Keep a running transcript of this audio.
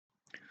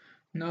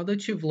Now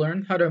that you've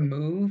learned how to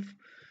move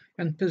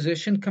and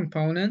position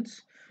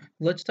components,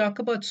 let's talk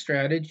about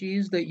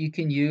strategies that you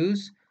can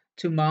use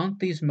to mount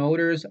these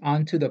motors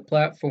onto the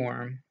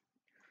platform.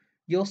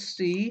 You'll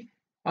see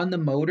on the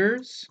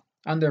motors,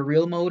 on the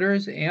real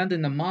motors and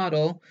in the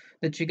model,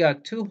 that you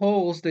got two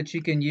holes that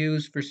you can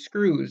use for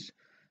screws.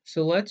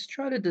 So let's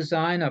try to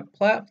design a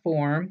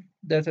platform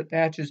that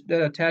attaches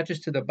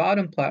to the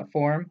bottom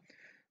platform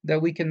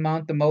that we can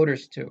mount the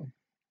motors to.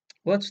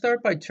 Let's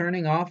start by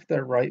turning off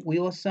the right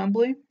wheel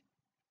assembly.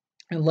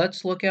 And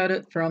let's look at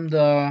it from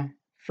the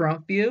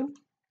front view.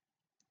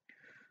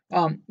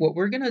 What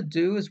we're going to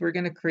do is we're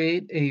going to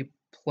create a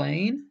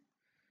plane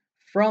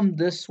from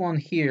this one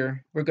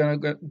here. We're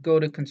going to go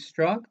to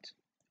Construct,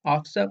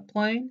 Offset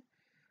Plane.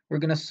 We're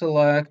going to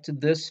select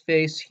this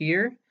face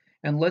here,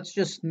 and let's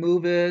just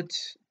move it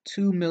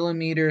 2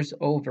 millimeters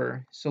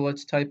over. So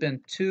let's type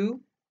in 2,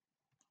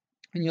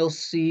 and you'll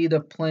see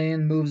the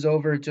plane moves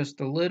over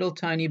just a little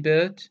tiny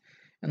bit,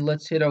 and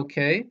let's hit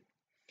OK.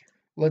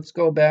 Let's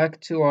go back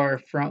to our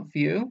front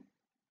view.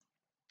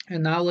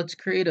 And now let's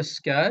create a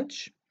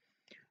sketch.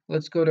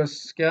 Let's go to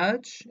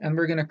sketch, and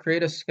we're going to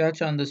create a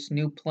sketch on this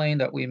new plane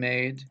that we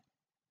made.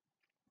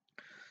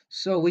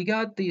 So we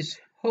got these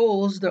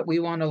holes that we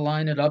want to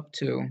line it up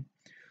to.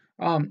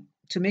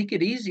 To make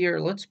it easier,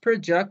 let's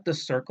project the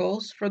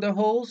circles for the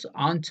holes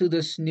onto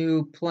this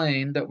new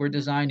plane that we're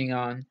designing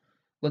on.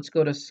 Let's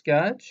go to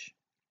sketch,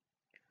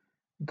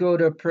 go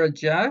to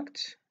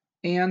project,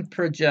 and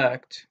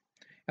project.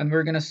 And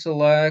we're going to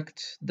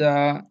select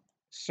the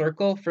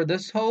circle for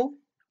this hole,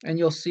 and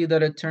you'll see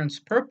that it turns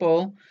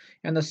purple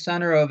and the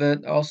center of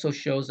it also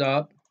shows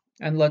up.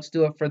 And let's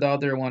do it for the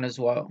other one as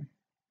well.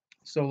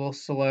 So we'll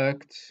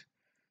select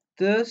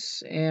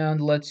this and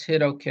let's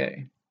hit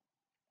OK.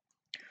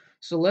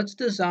 So let's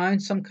design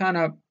some kind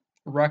of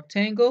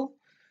rectangle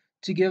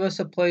to give us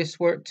a place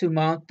where to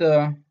mount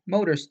the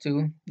motors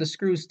to, the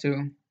screws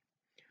to.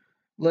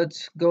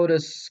 Let's go to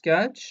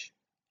sketch,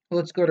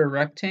 let's go to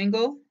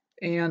rectangle,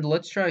 and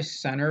let's try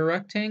center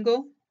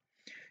rectangle.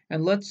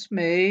 And let's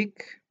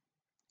make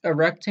a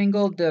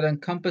rectangle that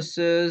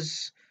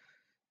encompasses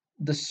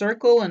the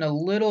circle and a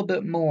little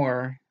bit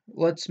more.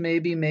 Let's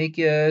maybe make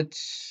it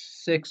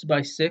 6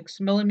 by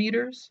 6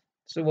 millimeters.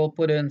 So we'll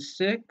put in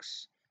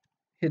 6,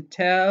 hit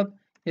tab,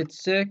 hit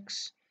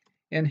 6,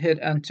 and hit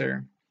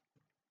enter.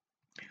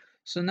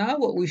 So now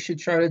what we should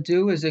try to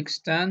do is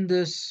extend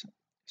this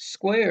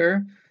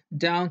square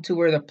down to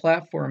where the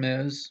platform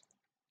is.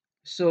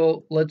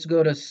 So let's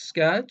go to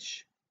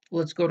sketch,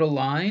 let's go to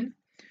line,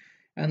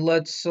 and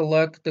let's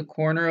select the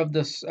corner of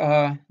this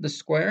the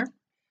square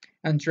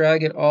and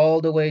drag it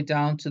all the way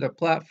down to the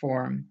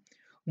platform.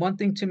 One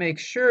thing to make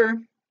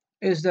sure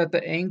is that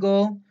the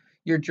angle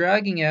you're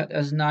dragging it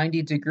as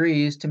 90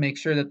 degrees to make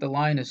sure that the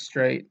line is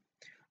straight.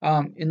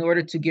 In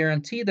order to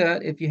guarantee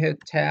that, if you hit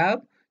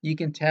tab, you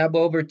can tab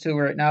over to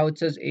right now it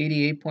says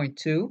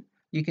 88.2.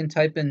 You can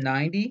type in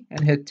 90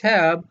 and hit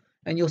tab,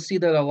 and you'll see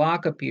that a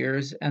lock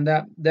appears, and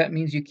that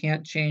means you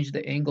can't change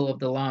the angle of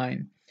the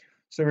line.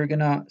 So we're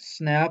gonna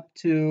snap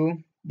to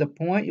the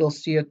point. You'll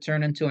see it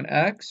turn into an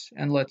X,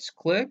 and let's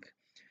click,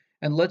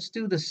 and let's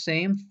do the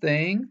same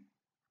thing.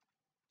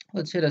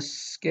 Let's hit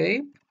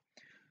escape.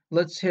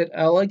 Let's hit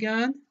L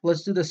again.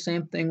 Let's do the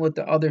same thing with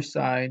the other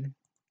side.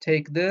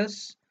 Take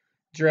this,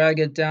 drag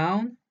it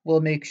down.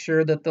 We'll make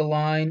sure that the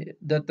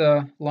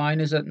line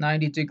is at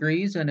 90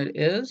 degrees, and it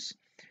is.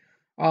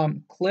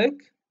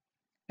 Click,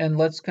 and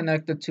let's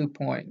connect the 2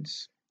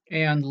 points.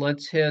 And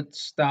let's hit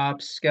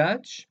stop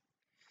sketch.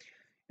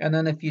 And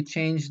then if you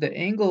change the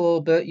angle a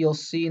little bit, you'll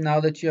see now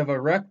that you have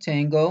a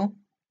rectangle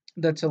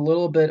that's a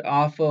little bit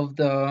off of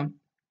the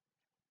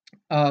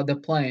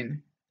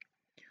plane.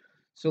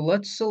 So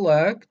let's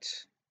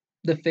select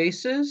the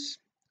faces.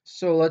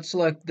 So let's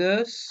select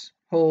this,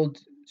 hold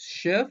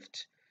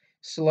shift,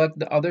 select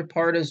the other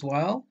part as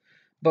well,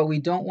 but we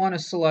don't want to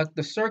select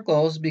the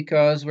circles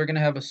because we're going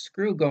to have a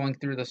screw going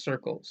through the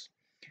circles.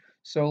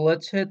 So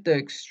let's hit the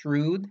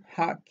extrude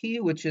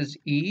hotkey, which is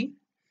E,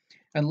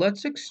 and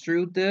let's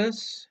extrude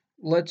this.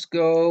 Let's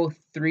go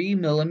 3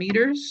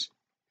 millimeters,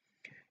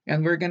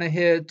 and we're going to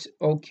hit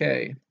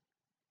OK.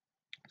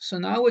 So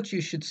now what you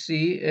should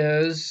see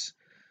is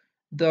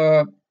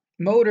the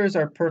motors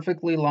are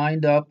perfectly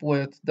lined up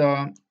with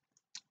the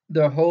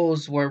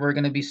holes where we're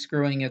going to be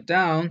screwing it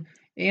down,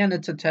 and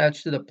it's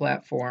attached to the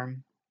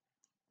platform.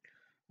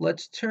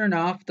 Let's turn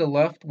off the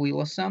left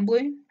wheel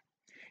assembly.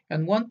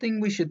 And one thing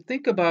we should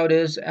think about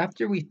is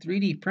after we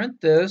 3D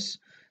print this,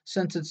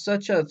 since it's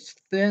such a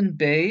thin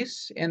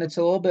base and it's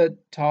a little bit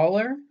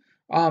taller,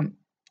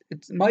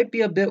 it might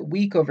be a bit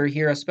weak over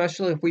here,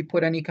 especially if we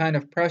put any kind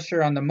of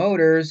pressure on the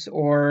motors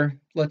or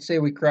let's say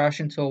we crash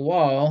into a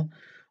wall.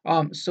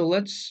 So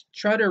let's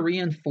try to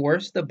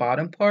reinforce the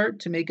bottom part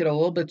to make it a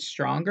little bit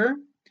stronger.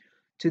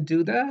 To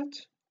do that,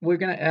 we're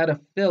going to add a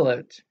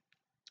fillet.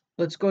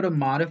 Let's go to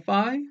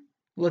modify.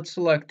 Let's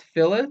select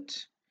fillet.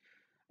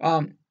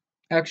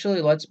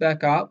 Actually, let's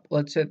back up.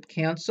 Let's hit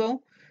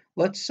cancel.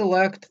 Let's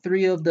select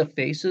 3 of the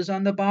faces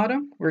on the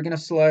bottom. We're going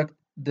to select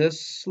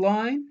this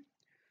line,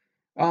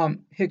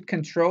 Hit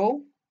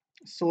Control,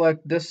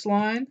 select this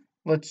line.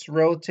 Let's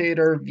rotate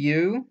our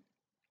view,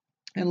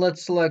 and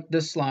let's select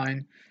this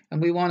line.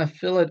 And we want to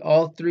fillet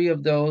all three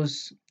of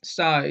those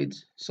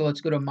sides. So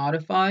let's go to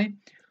Modify,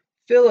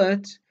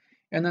 Fillet,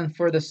 and then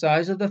for the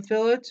size of the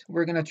fillet,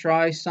 we're going to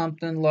try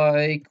something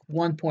like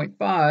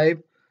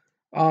 1.5.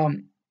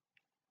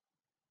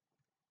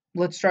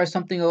 Let's try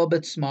something a little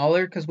bit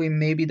smaller because we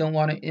maybe don't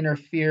want to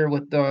interfere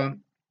with the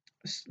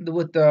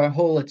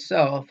hole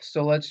itself.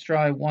 So let's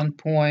try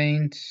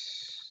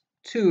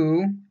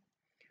 1.2.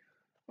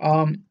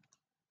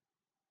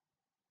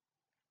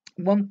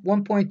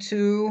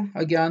 1.2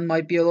 again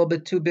might be a little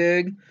bit too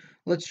big.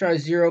 Let's try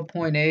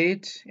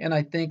 0.8, and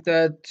I think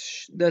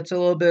that's a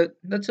little bit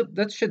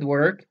that should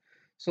work.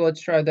 So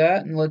let's try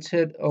that, and let's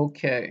hit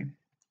OK.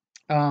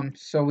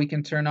 So we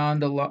can turn on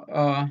the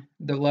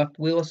left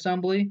wheel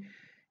assembly,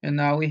 and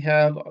now we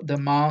have the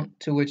mount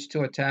to which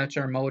to attach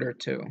our motor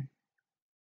to.